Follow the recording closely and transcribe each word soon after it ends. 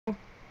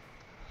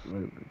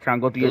Trying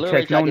to go through The your little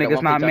checks. No, try to get a nigga,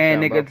 it's not 1-pick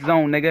man, touchdown, nigga. bro. It's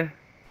zone, nigga.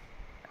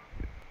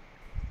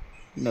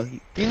 You know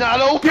he. He not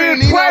open. Get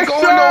He not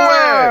going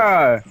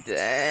nowhere. pressure!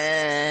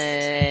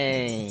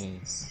 Dang.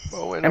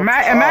 Bro, ain't no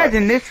touch.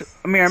 Imagine this.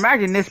 I mean,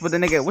 imagine this with the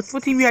nigga.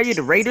 What team you had? You had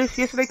the Raiders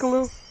yesterday,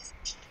 Khalil?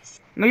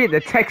 No, you had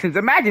the Texans.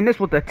 Imagine this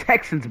with the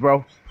Texans,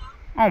 bro.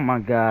 Oh my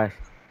gosh.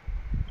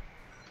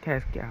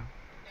 Cascal.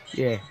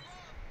 Yeah.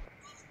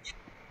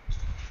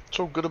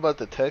 So good about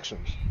the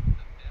Texans.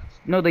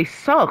 No, they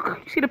suck.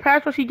 You see the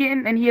pass rush he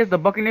getting, and he has the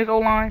Buccaneers O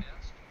line.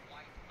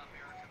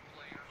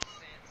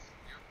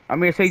 I'm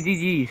gonna say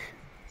GG's.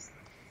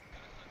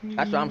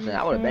 That's what I'm saying.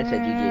 I would have been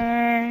said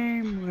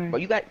GG.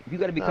 But you got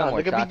to become more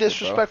nigga, be toxic,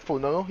 disrespectful,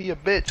 no? He a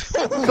bitch.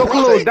 So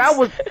Khalil, that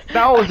was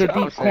the what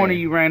I'm deep corner saying.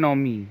 you ran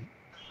on me.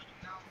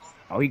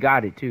 Oh, he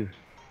got it too.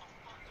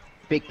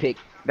 Big pick.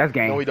 That's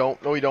game. No, he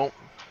don't. No, he don't.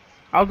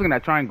 I was looking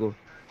at triangle.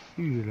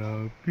 Give it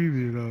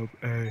up,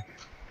 hey.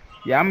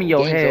 Yeah, I'm in your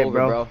Game's head,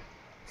 over, bro.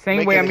 Same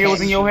way Making Amir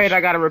was in your head, I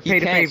gotta repay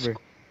the can't favor.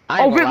 I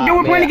ain't Oh, gonna they lie,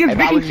 were playing man. against If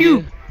I Vic and was Q.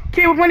 you-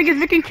 Kid, we're playing against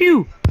Vic and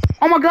Q.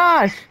 Oh my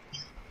gosh.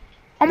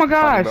 Oh my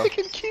gosh. bro. Vic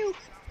and Q.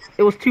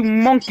 It was two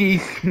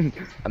monkeys.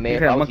 I mean,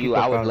 if I was you,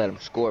 I would let him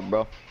score,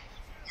 bro.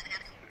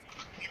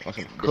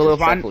 Cool,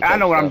 if I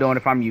know what I'm doing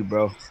if I'm you,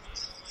 bro.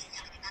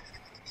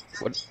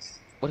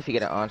 What if you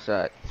get an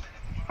onside?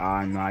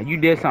 Nah, you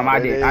did something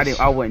Oh,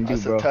 I wouldn't do,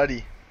 That's bro. a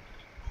tutty.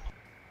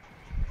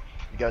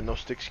 You got no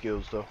stick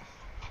skills, though.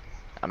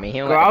 I mean, he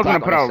don't Girl, got I was the gonna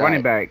clock put on out his running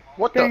side. back.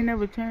 What They the?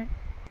 never change.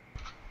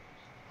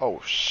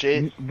 Oh,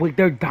 shit. Wait,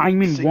 they're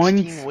diamond 16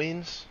 ones?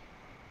 wins?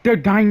 They're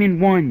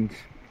diamond ones.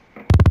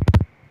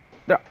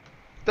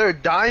 They're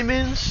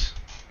diamonds?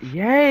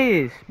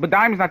 Yes. But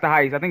diamond's not the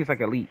highest. I think it's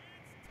like elite.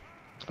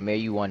 I mean,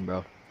 you won,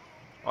 bro.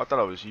 I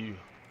thought it was you.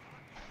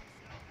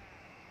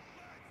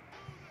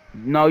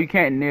 No, you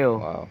can't kneel.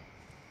 Wow.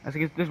 That's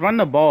against, just run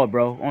the ball,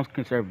 bro. On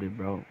conservative,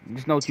 bro.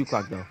 Just no 2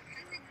 clock, though.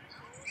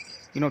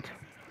 You know.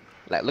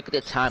 Like, look at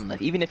the time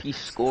left. Even if he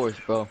scores,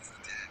 bro,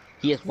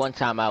 he has 1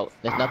 timeout.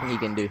 There's nothing he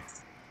can do.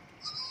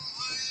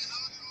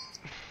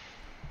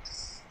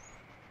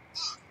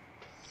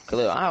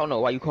 Khalil, I don't know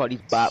why you call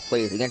these bot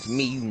plays. Against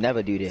me, you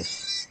never do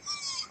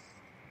this.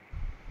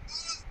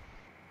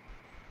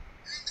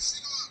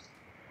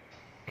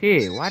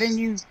 Kid, why didn't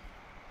you?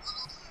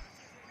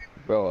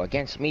 Bro,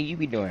 against me, you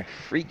be doing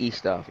freaky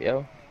stuff,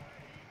 yo.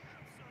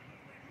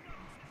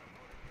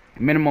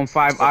 Minimum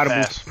 5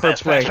 audibles per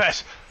play.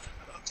 Pass.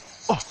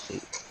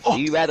 So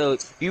you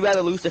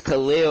rather lose to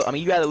Khalil. I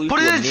mean, you rather lose Put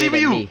to it in Amir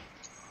than CPU. me.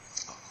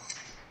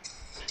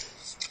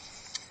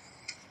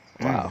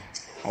 Wow.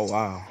 Oh,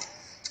 wow.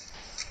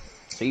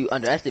 So you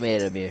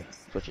underestimated Amir.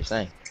 That's what you're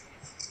saying.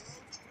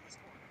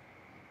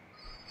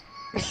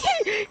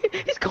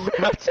 He's going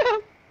out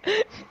top.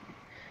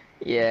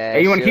 Yeah.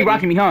 Hey, you wanna keep shorty.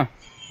 rocking me, huh?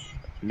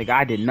 Nigga,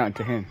 I did nothing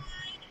to him.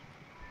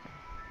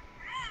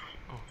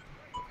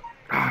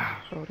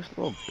 Bro, this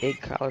little big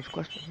college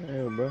question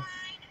here, bro.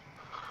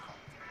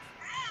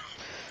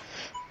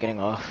 Getting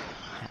off.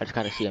 I just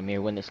gotta see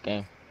Amir win this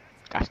game.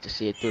 Got to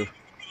see it through.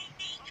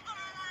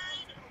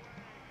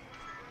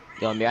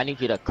 Yo, Amir, I need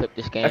you to clip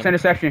this game. That's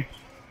interception.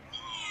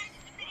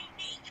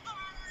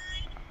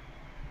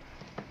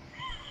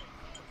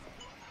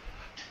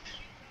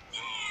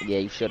 Yeah,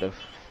 you should have.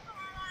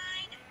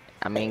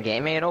 I mean,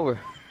 game ain't over.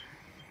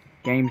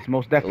 Game's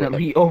most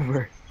definitely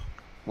over.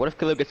 What if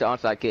Khalil gets the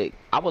onside kick?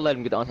 I would let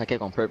him get the onside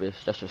kick on purpose,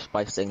 just to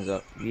spice things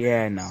up.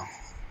 Yeah, no.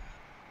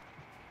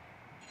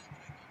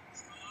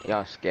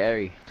 Y'all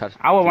scary.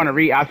 I would want to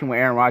read option with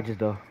Aaron Rodgers,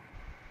 though.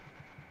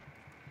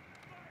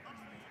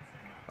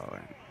 Oh,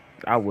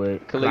 I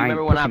would. Khalil, you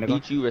remember when I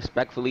beat you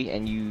respectfully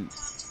and you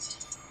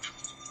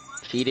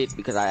cheated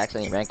because I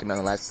accidentally ranked him on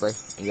the last play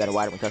and you got a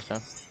wide open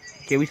touchdown?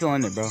 Okay, we still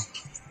in it, bro.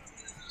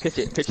 Pitch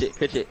it, pitch it,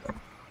 pitch it.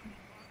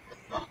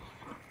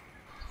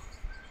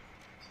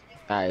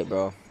 Alright,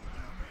 bro.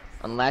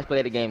 On the last play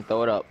of the game,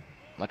 throw it up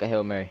like a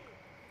Hail Mary.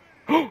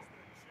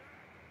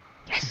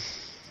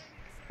 Yes!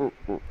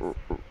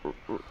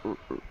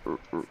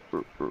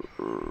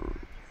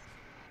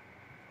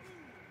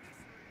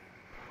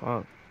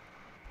 Fuck.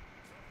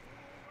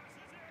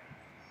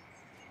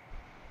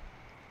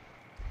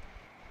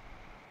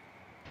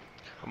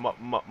 I'm up.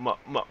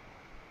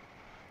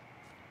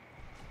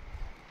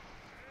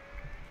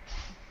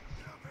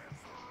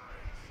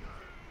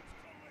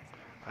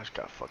 I just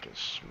got fucking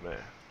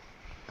smacked.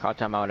 Call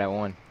timeout at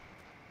 1.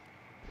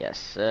 Yes,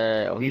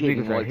 sir. Oh, he These gave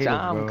you niggas more are hitters,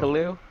 time, bro.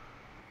 Khalil.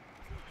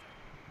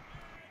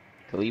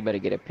 Khalil, you better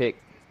get a pick.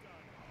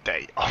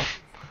 Damn.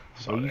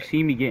 Bro, you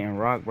see me getting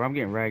rocked, bro. I'm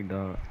getting ragged,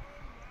 dog.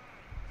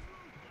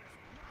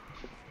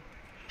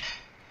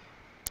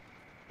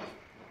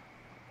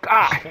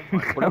 God!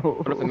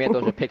 What if Amir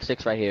throws a pick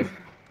 6 right here?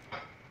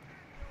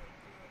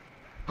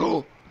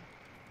 Over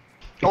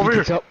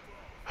here.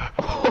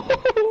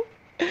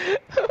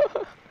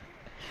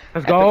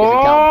 Let's That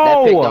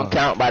go! pick don't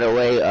count, by the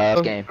way,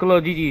 this game.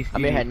 Khalil, GG's.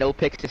 Amir had no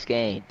picks this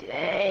game.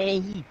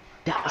 Dang, he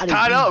got it.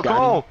 Tied up, come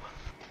on.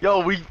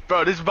 Yo,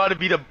 bro, this is about to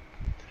be the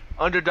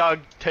underdog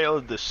tale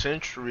of the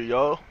century,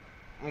 yo.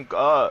 Oh,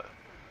 God.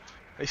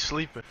 They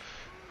sleeping.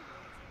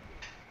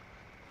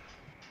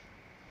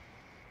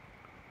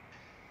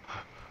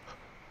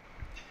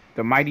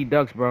 The Mighty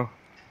Ducks, bro.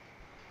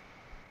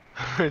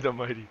 The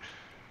mighty.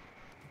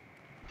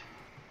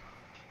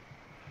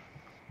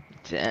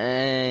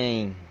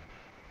 Dang.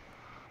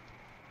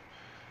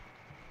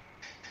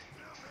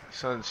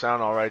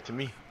 Sound all right to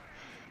me.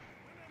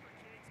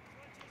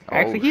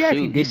 Actually, Oh, he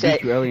actually shoot. did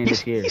beat you earlier in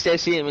this He year. said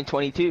see him in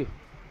 22.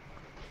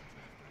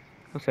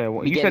 What's that?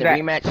 We You getting said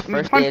the that. rematch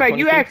first Fun day of fact,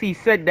 you 22? actually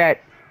said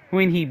that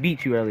when he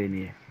beat you earlier in the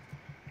year.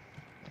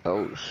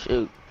 Oh,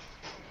 shoot.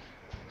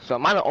 So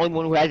am I the only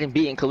one who hasn't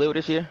beaten Khalil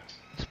this year?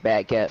 It's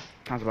bad cat.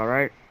 Sounds about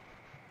right.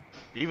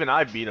 Even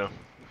I beat him.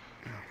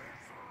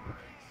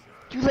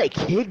 You like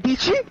Kid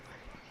beat you?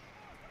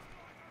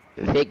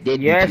 Vic did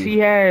beat Yes, you. he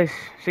has. Yes,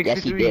 he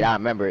 63. did. I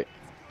remember it.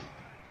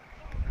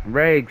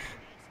 Regs.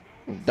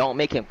 Don't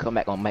make him come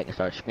back on mic and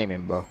start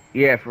screaming, bro.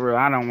 Yeah, for real.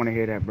 I don't want to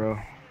hear that, bro.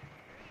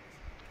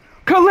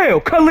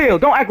 Khalil,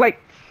 don't act like,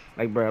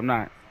 bro. I'm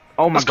not.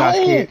 Oh my Let's gosh,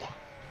 go! kid.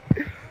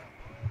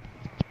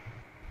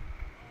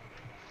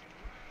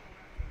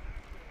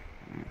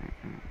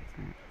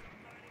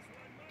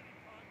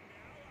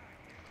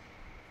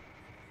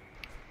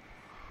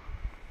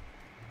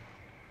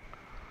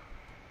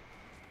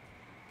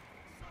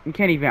 You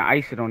can't even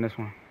ice it on this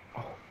one.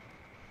 Oh.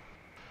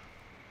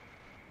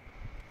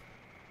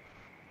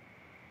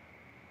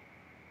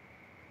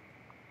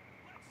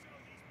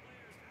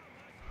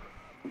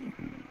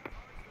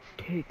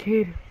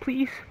 Kid,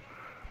 please.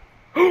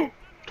 We're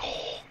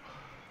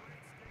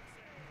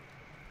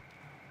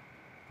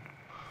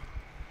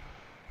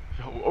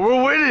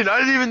winning. I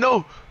didn't even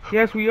know.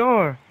 Yes, we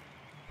are.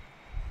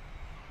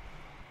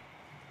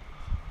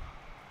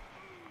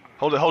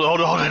 Hold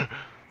it.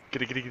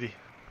 Get it.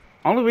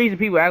 Only reason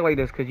people act like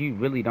this because you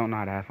really don't know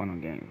how to have fun on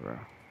games, bro.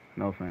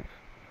 No offense.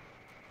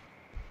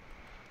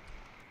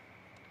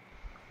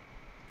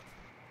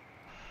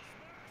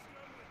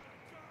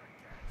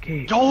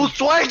 Kid, Yo,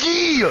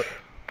 Swaggy!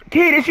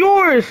 kid, it's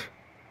yours,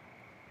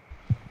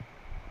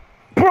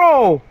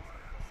 bro.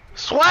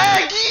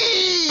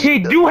 Swaggy!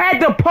 Kid, you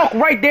had the puck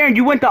right there and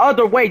you went the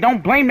other way.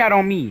 Don't blame that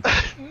on me.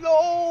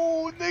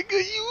 No, nigga,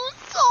 you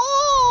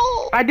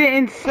saw! I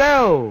didn't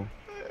sell.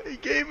 He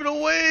gave it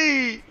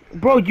away!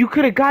 Bro, you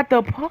could have got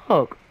the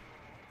puck.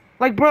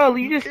 Like, bro,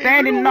 you just Gave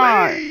standing it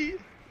not. away.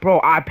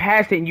 Bro, I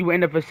passed it and you were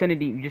in the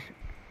vicinity. You just.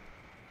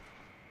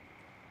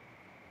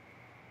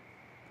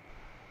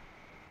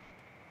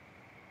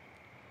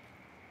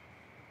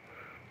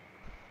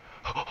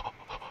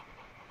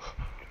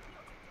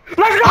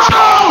 Let's go!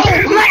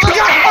 Let's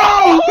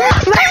go!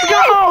 Let's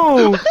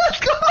go! Let's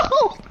go!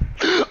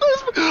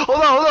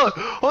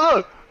 Hold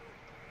on.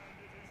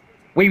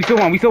 Wait, we still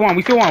won.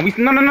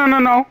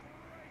 No.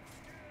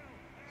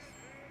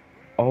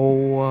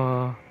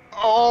 Oh,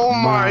 Oh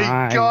my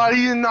my. god,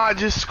 he did not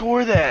just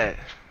score that.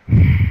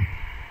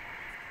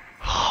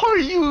 Are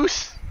you...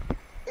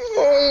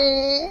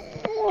 Oh,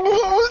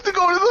 I was to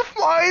go to the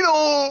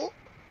final.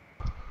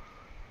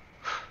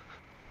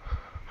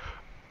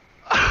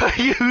 Are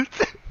you...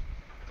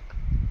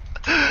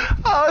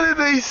 How did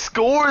they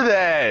score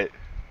that?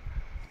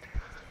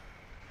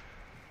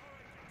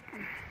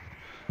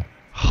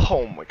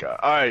 Oh my god.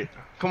 Alright,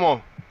 come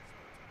on.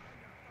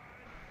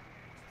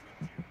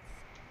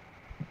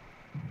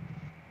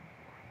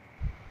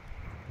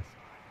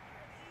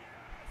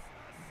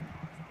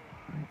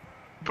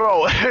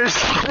 Bro, there's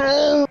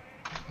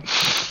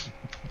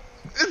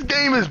this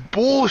game is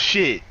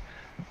bullshit.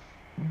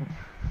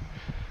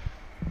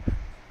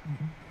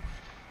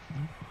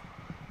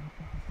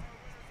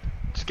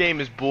 This game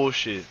is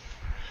bullshit.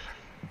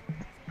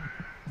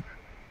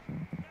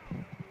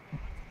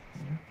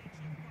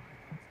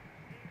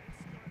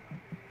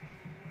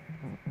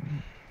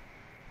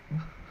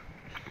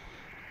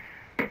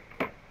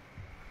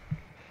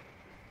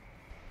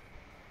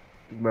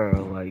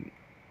 Bro, like,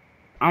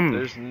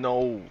 There's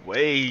no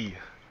way.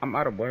 I'm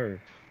out of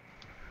words.